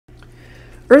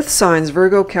Earth signs,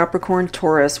 Virgo, Capricorn,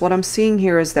 Taurus. What I'm seeing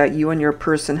here is that you and your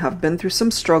person have been through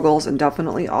some struggles and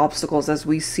definitely obstacles, as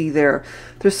we see there.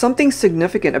 There's something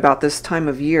significant about this time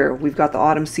of year. We've got the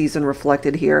autumn season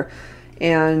reflected here,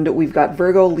 and we've got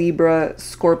Virgo, Libra,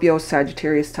 Scorpio,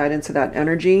 Sagittarius tied into that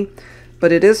energy.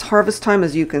 But it is harvest time,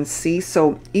 as you can see.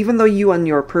 So even though you and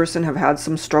your person have had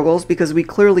some struggles, because we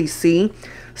clearly see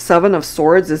Seven of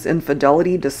Swords is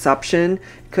infidelity, deception.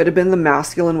 Could have been the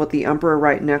masculine with the Emperor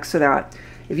right next to that.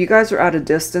 If you guys are at a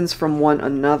distance from one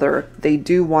another, they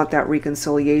do want that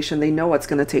reconciliation. They know it's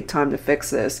going to take time to fix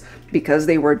this because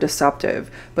they were deceptive.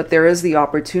 But there is the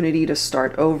opportunity to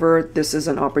start over. This is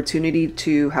an opportunity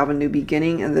to have a new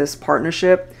beginning in this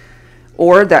partnership.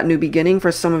 Or that new beginning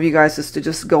for some of you guys is to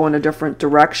just go in a different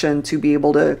direction to be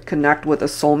able to connect with a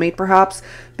soulmate perhaps.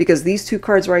 Because these two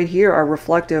cards right here are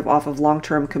reflective off of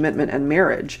long-term commitment and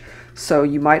marriage. So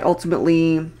you might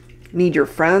ultimately need your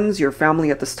friends, your family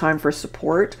at this time for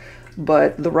support,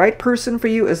 but the right person for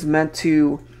you is meant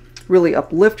to really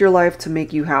uplift your life, to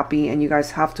make you happy, and you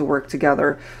guys have to work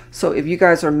together. So if you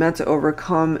guys are meant to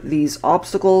overcome these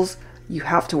obstacles, you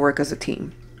have to work as a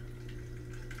team.